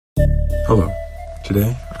Hello.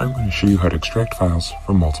 Today, I'm going to show you how to extract files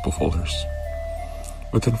from multiple folders.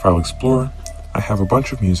 Within File Explorer, I have a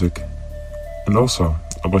bunch of music and also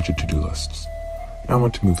a bunch of to-do lists. Now I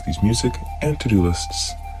want to move these music and to-do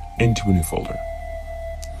lists into a new folder.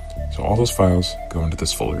 So all those files go into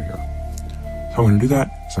this folder here. How I'm going to do that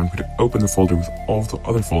is I'm going to open the folder with all of the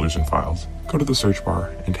other folders and files, go to the search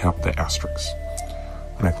bar, and tap the asterisk.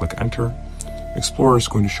 When I click Enter, Explorer is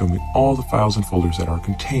going to show me all the files and folders that are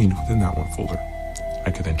contained within that one folder.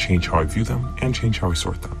 I can then change how I view them and change how I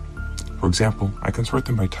sort them. For example, I can sort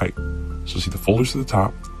them by type. So see the folders at the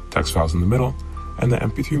top, text files in the middle, and the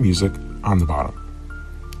MP3 music on the bottom.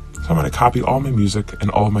 So I'm going to copy all my music and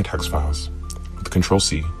all of my text files with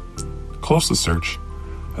Control-C, close the search,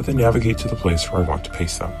 and then navigate to the place where I want to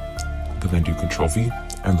paste them. I can then do Control-V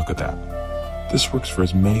and look at that. This works for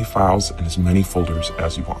as many files and as many folders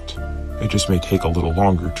as you want. It just may take a little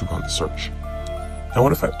longer to run the search. Now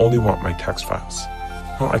what if I only want my text files?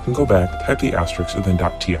 Well, I can go back, type the asterisk, and then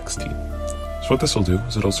 .txt. So what this will do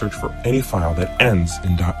is it'll search for any file that ends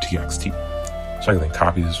in .txt. So I can then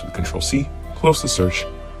copy this with Control-C, close the search,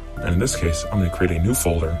 and in this case, I'm going to create a new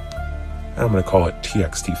folder, and I'm going to call it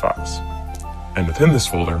txt files. And within this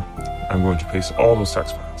folder, I'm going to paste all those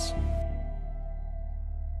text files.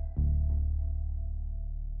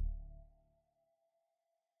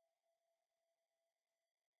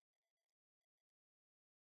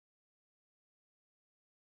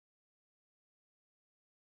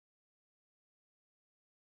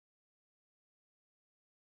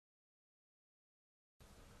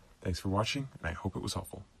 Thanks for watching, and I hope it was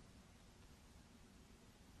helpful.